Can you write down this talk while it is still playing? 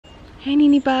Hey,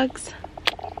 Nene Bugs.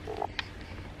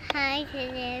 Hi,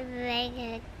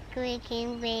 today we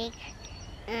can bake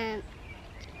a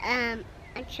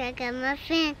chocolate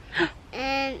muffin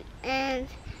and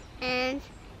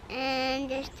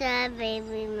a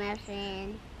strawberry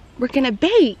muffin. We're gonna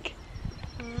bake.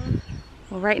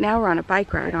 Well, right now we're on a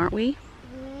bike ride, aren't we?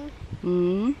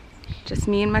 Just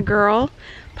me and my girl.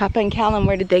 Papa and Callum,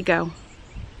 where did they go?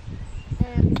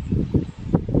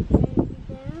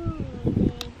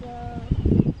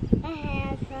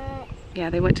 Yeah,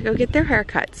 they went to go get their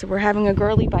haircut, so we're having a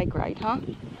girly bike ride, huh?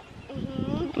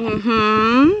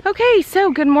 Okay,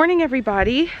 so good morning,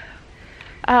 everybody.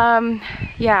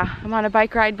 Yeah, I'm on a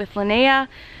bike ride with Linnea,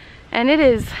 and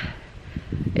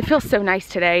it feels so nice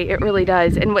today. It really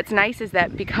does. And what's nice is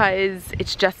that because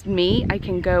it's just me, I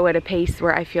can go at a pace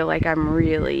where I feel like I'm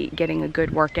really getting a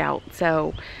good workout.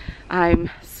 So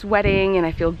I'm sweating and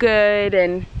I feel good,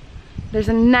 and there's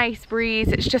a nice breeze.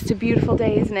 It's just a beautiful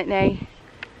day, isn't it, Nay?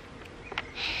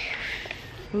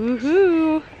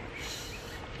 Woohoo!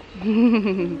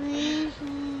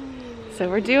 So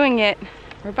we're doing it.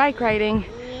 We're bike riding.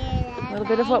 A little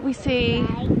bit of what we see.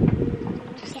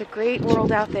 Just a great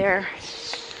world out there.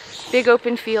 Big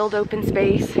open field, open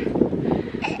space.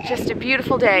 Just a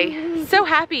beautiful day. So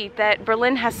happy that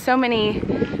Berlin has so many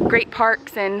great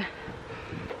parks and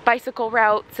bicycle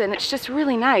routes, and it's just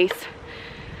really nice.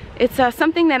 It's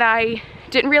something that I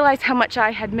didn't realize how much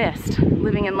I had missed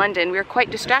living in London. We were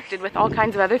quite distracted with all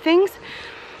kinds of other things,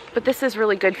 but this is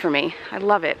really good for me. I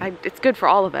love it. It's good for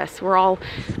all of us. We're all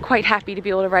quite happy to be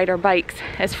able to ride our bikes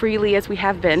as freely as we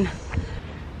have been.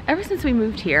 Ever since we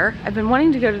moved here, I've been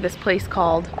wanting to go to this place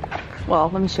called,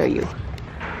 well, let me show you.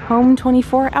 Home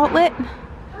 24 Outlet.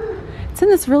 It's in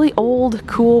this really old,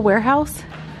 cool warehouse.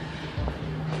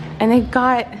 And they've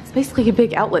got, it's basically a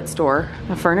big outlet store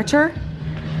of furniture.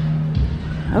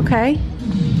 Okay.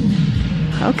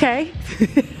 Okay.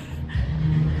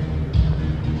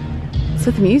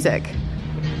 So the music.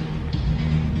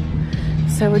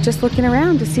 So we're just looking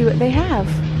around to see what they have.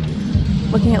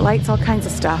 Looking at lights, all kinds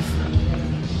of stuff.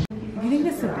 You think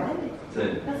this is a bed?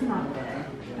 That's not a bed.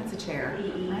 That's a chair,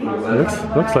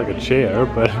 right? Looks like a chair,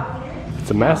 but it's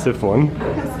a massive one. Can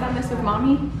I sit on this with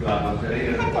Mommy? What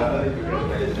is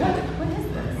this?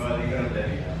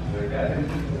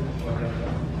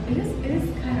 It is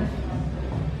kind of...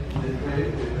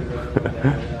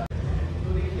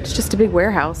 It's just a big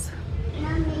warehouse.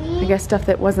 I guess stuff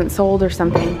that wasn't sold or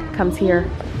something comes here.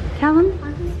 Callum?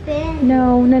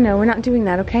 No, we're not doing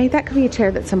that, okay? That could be a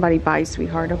chair that somebody buys,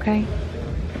 sweetheart, okay?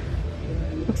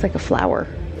 Looks like a flower.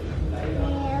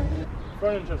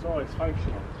 Furniture's always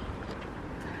functional.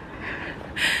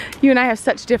 You and I have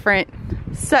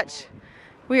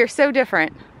we are so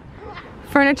different.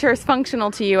 Furniture is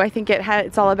functional to you. I think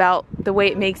it's all about the way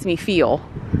it makes me feel.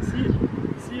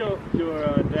 See your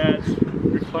dad's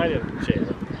recliner chair.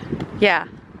 Yeah.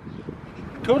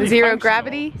 Totally Zero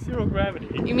gravity? Zero gravity.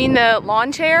 You mean the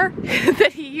lawn chair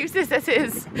that he uses as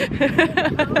his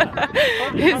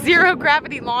zero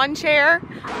gravity lawn chair?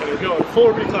 There you go,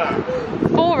 full recline.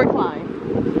 Full recline.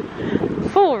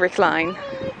 Full recline.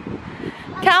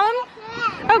 Callum?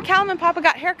 Oh, Callum and Papa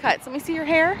got haircuts. Let me see your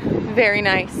hair. Very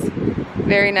nice.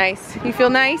 Very nice. You feel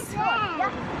nice?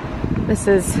 This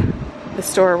is the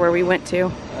store where we went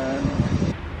to.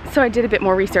 So I did a bit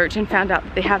more research and found out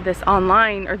that they have this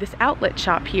online, or this outlet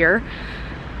shop here.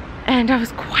 And I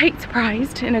was quite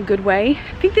surprised in a good way.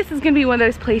 I think this is gonna be one of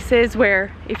those places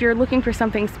where if you're looking for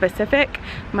something specific,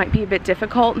 it might be a bit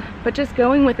difficult, but just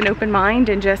going with an open mind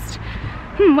and just,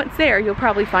 what's there? You'll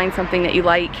probably find something that you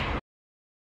like.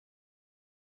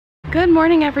 Good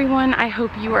morning, everyone. I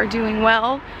hope you are doing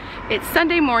well. It's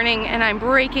Sunday morning and I'm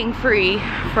breaking free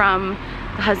from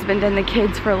the husband and the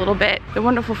kids for a little bit. The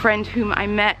wonderful friend whom I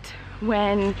met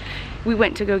when we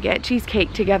went to go get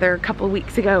cheesecake together a couple of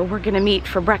weeks ago, we're gonna meet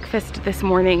for breakfast this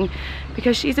morning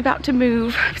because she's about to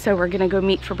move. So we're gonna go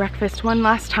meet for breakfast one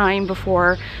last time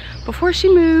before she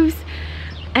moves.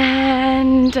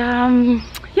 And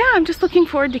yeah, I'm just looking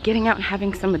forward to getting out and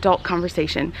having some adult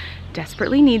conversation.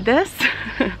 Desperately need this.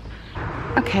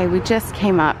 Okay, we just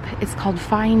came up. It's called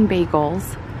Fine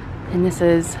Bagels, and this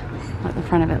is what the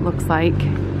front of it looks like.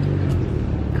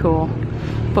 Cool.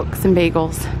 Books and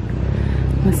bagels.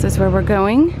 This is where we're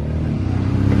going.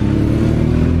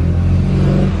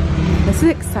 This is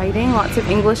exciting. Lots of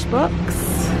English books.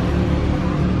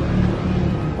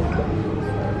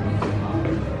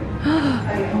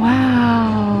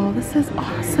 Wow, this is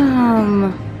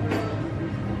awesome.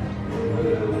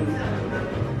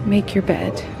 Make your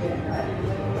bed.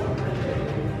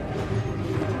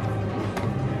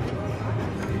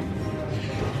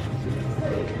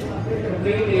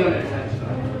 Very good.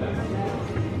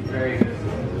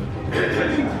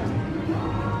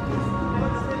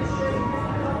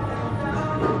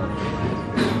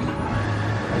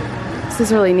 This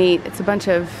is really neat. It's a bunch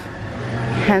of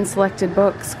hand-selected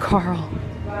books. Carl.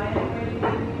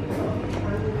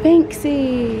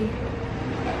 Banksy.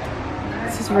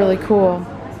 This is really cool.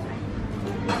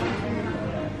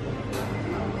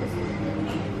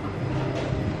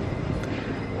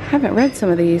 I haven't read some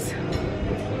of these.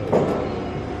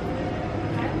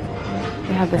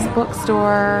 They have this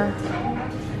bookstore,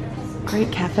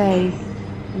 great cafe,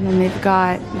 and then they've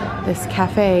got this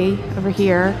cafe over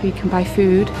here where you can buy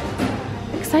food.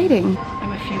 Exciting.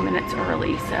 I'm a few minutes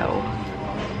early, so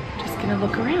just gonna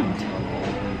look around.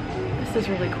 This is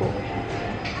really cool.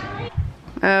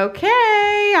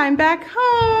 Okay, I'm back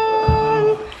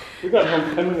home. We got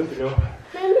home 10 minutes ago.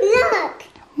 Look.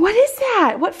 What is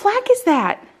that? What flag is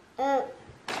that?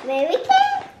 American?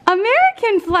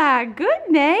 American flag. Good,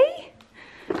 Nay.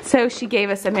 So she gave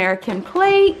us American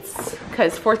plates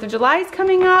because 4th of July is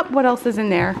coming up. What else is in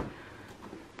there?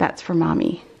 That's for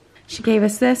Mommy. She gave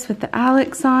us this with the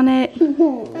Alex on it.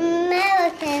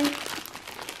 American.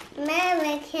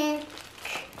 American.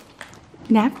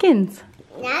 Napkins.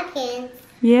 Napkins.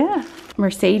 Yeah.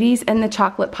 Mercedes and the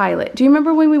chocolate pilot. Do you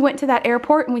remember when we went to that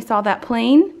airport and we saw that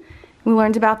plane? We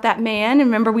learned about that man. And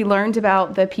remember we learned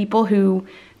about the people who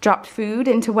dropped food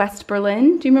into West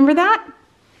Berlin? Do you remember that?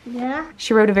 Yeah.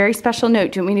 She wrote a very special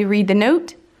note. Do you want me to read the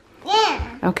note?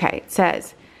 Yeah. Okay, it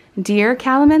says, Dear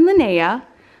Callum and Linnea,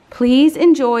 please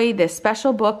enjoy this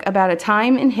special book about a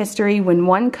time in history when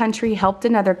one country helped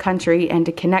another country and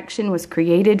a connection was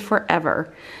created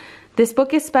forever. This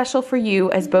book is special for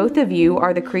you as both of you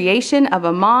are the creation of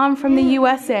a mom from the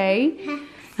USA,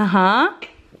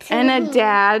 and a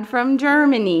dad from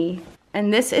Germany.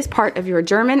 And this is part of your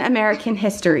German-American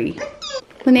history.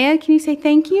 Linnea, can you say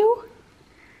thank you?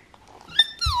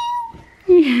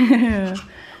 Yeah.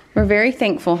 We're very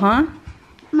thankful, huh?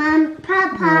 Mom,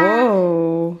 Papa.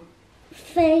 Whoa.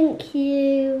 Thank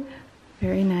you.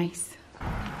 Very nice.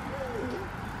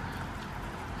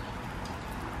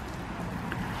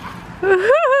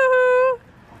 Woohoo!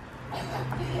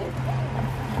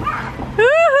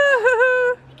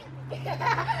 Woohoo!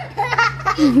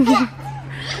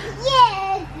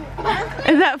 Yes.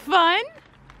 Is that fun?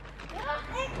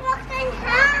 It's fucking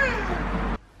fun.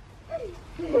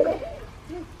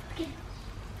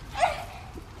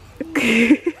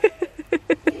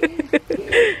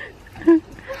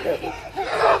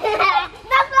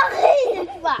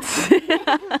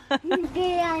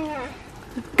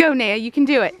 Go, Naya, you can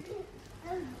do it.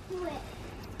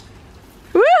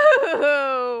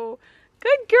 Woo!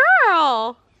 Good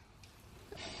girl.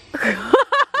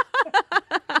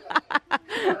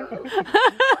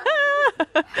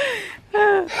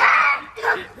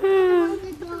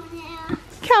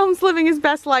 Callum's living his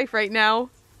best life right now.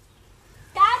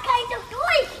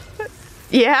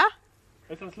 Yeah?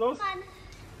 Ist das los?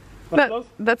 Was los?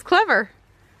 That's clever.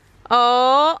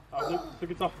 Oh. Du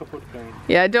geht's auch kaputt bringen.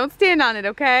 Yeah, don't stand on it,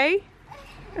 okay?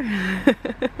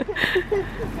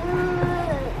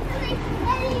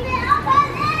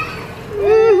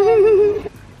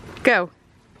 Go.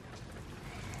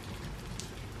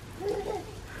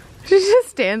 She just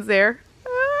stands there.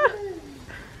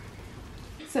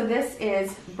 So this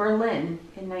is Berlin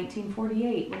in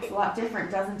 1948. Looks a lot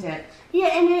different, doesn't it? Yeah,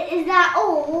 and is that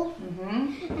all?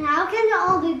 Mm-hmm. And how can it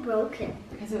all be broken?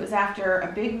 Because it was after a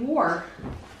big war.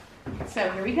 So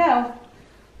here we go.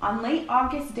 On late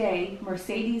August day,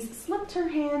 Mercedes slipped her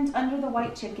hand under the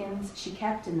white chickens she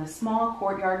kept in the small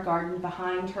courtyard garden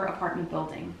behind her apartment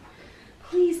building.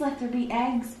 Please let there be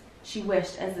eggs, she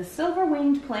wished as the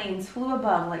silver-winged planes flew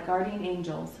above like guardian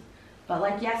angels. But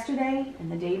like yesterday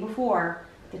and the day before,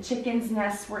 the chickens'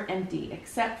 nests were empty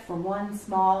except for one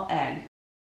small egg.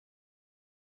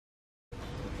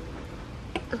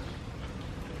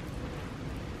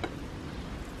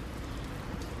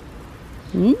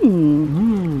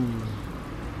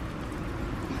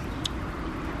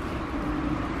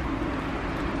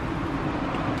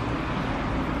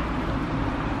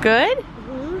 Good?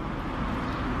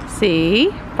 Mm-hmm.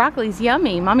 See? Broccoli's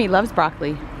yummy. Mommy loves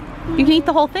broccoli. You can eat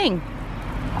the whole thing.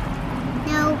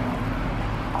 No.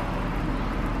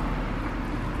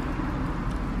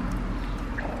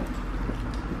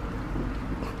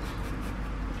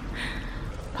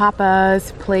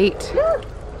 Papa's plate.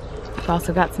 We've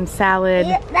also got some salad.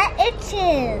 Yeah, that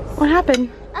itches. What happened?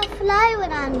 A fly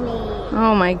went on me.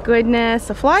 Oh my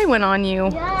goodness, a fly went on you.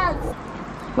 Yes.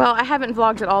 Well, I haven't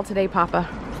vlogged at all today, Papa.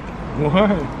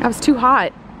 Why? I was too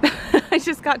hot. I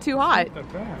just got too hot. Not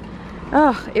that bad.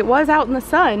 Oh, it was out in the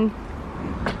sun.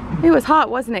 It was hot,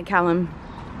 wasn't it, Callum?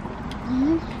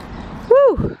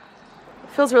 Woo! It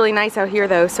feels really nice out here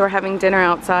though, so we're having dinner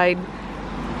outside.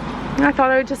 And I thought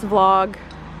I would just vlog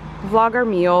our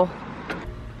meal.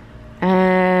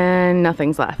 And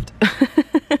nothing's left.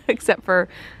 Except for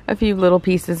a few little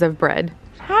pieces of bread.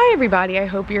 Hi everybody, I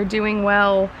hope you're doing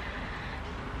well.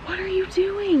 What are you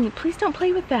doing? Please don't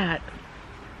play with that.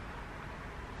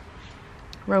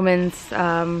 Roman's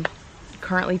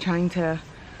currently trying to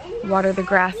water the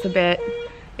grass a bit.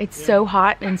 It's so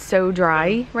hot and so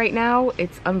dry right now.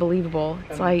 It's unbelievable.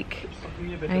 It's like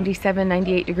 97,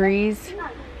 98 degrees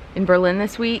in Berlin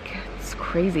this week. It's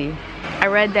crazy. I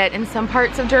read that in some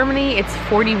parts of Germany it's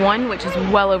 41, which is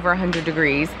well over 100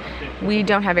 degrees. We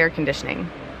don't have air conditioning.